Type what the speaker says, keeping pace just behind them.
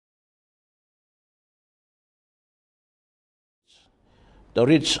the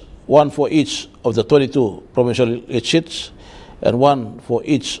writs, one for each of the 22 provincial seats and one for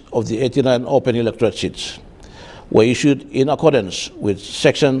each of the 89 open electorate seats, were issued in accordance with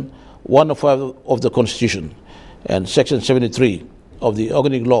Section 105 of the Constitution and Section 73 of the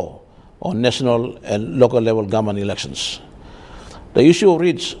Organic Law on national and local level government elections. The issue of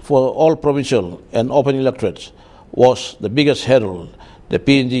writs for all provincial and open electorates was the biggest hurdle the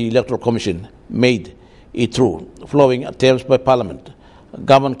PNG Electoral Commission made it through, following attempts by Parliament,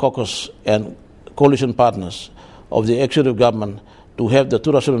 government caucus and coalition partners of the executive government to have the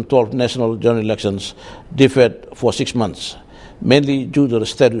 2012 national general elections deferred for 6 months, mainly due to the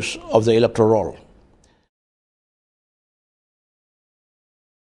status of the electoral roll.